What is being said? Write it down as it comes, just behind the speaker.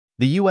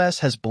The U.S.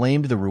 has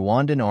blamed the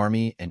Rwandan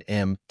army and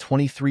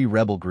M23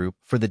 rebel group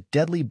for the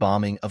deadly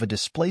bombing of a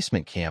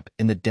displacement camp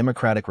in the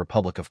Democratic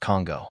Republic of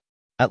Congo.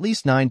 At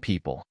least 9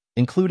 people,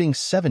 including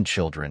 7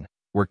 children,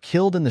 were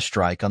killed in the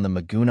strike on the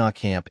Maguna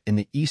camp in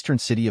the eastern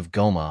city of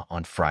Goma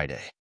on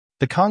Friday.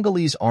 The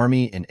Congolese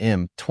army and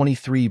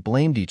M23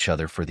 blamed each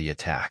other for the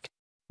attack.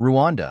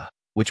 Rwanda,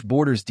 which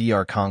borders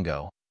DR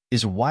Congo,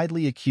 is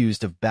widely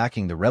accused of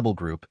backing the rebel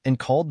group and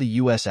called the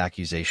U.S.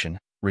 accusation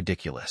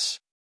ridiculous.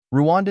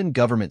 Rwandan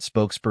government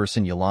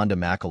spokesperson Yolanda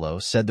Makolo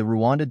said the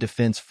Rwanda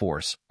Defense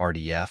Force,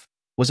 RDF,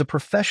 was a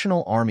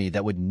professional army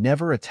that would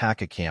never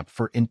attack a camp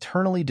for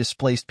internally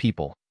displaced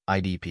people,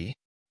 IDP.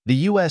 The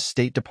U.S.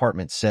 State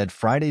Department said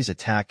Friday's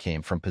attack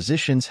came from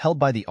positions held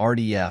by the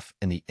RDF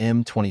and the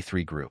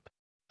M23 group.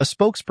 A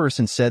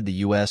spokesperson said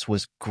the U.S.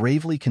 was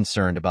gravely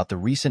concerned about the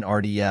recent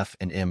RDF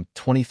and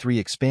M23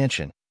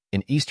 expansion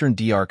in eastern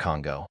DR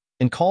Congo,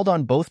 and called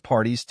on both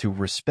parties to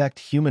respect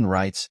human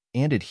rights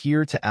and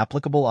adhere to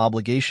applicable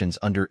obligations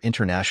under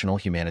international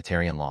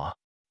humanitarian law.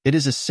 It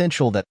is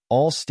essential that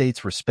all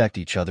states respect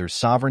each other's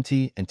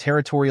sovereignty and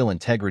territorial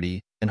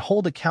integrity and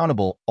hold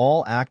accountable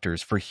all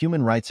actors for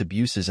human rights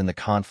abuses in the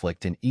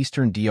conflict in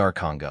eastern DR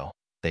Congo,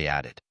 they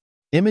added.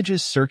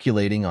 Images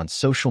circulating on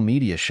social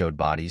media showed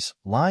bodies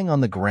lying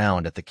on the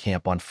ground at the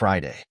camp on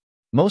Friday.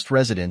 Most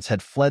residents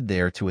had fled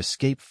there to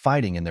escape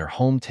fighting in their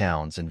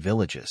hometowns and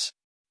villages.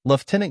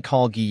 Lieutenant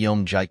Col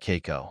Guillaume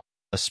Jaikeko,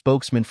 a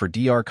spokesman for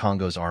DR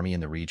Congo's army in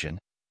the region,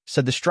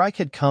 said the strike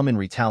had come in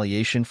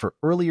retaliation for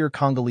earlier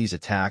Congolese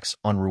attacks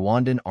on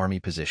Rwandan army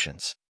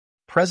positions.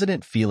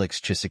 President Felix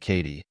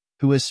Tshisekedi,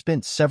 who has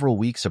spent several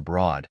weeks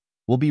abroad,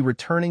 will be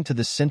returning to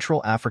the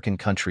Central African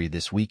country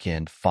this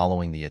weekend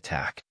following the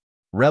attack.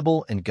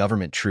 Rebel and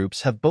government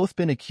troops have both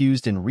been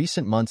accused in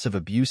recent months of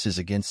abuses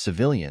against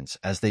civilians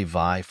as they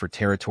vie for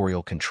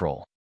territorial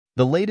control.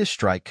 The latest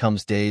strike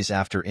comes days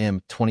after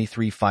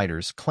M23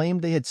 fighters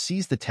claimed they had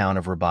seized the town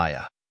of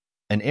Rubaya,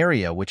 an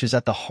area which is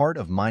at the heart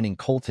of mining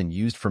coltan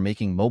used for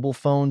making mobile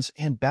phones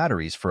and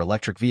batteries for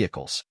electric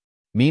vehicles.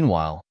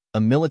 Meanwhile, a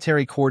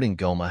military court in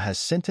Goma has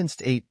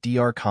sentenced 8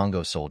 DR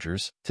Congo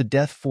soldiers to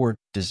death for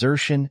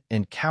desertion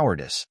and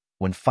cowardice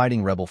when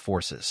fighting rebel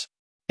forces.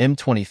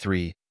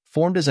 M23,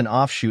 formed as an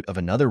offshoot of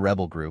another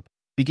rebel group,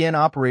 began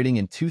operating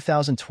in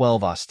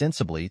 2012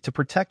 ostensibly to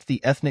protect the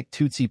ethnic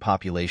Tutsi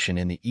population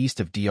in the east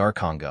of DR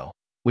Congo,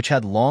 which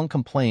had long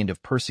complained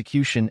of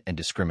persecution and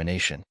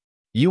discrimination.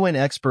 UN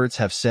experts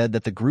have said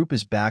that the group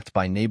is backed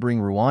by neighboring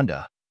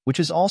Rwanda,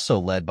 which is also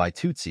led by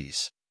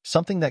Tutsis,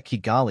 something that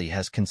Kigali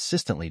has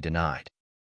consistently denied.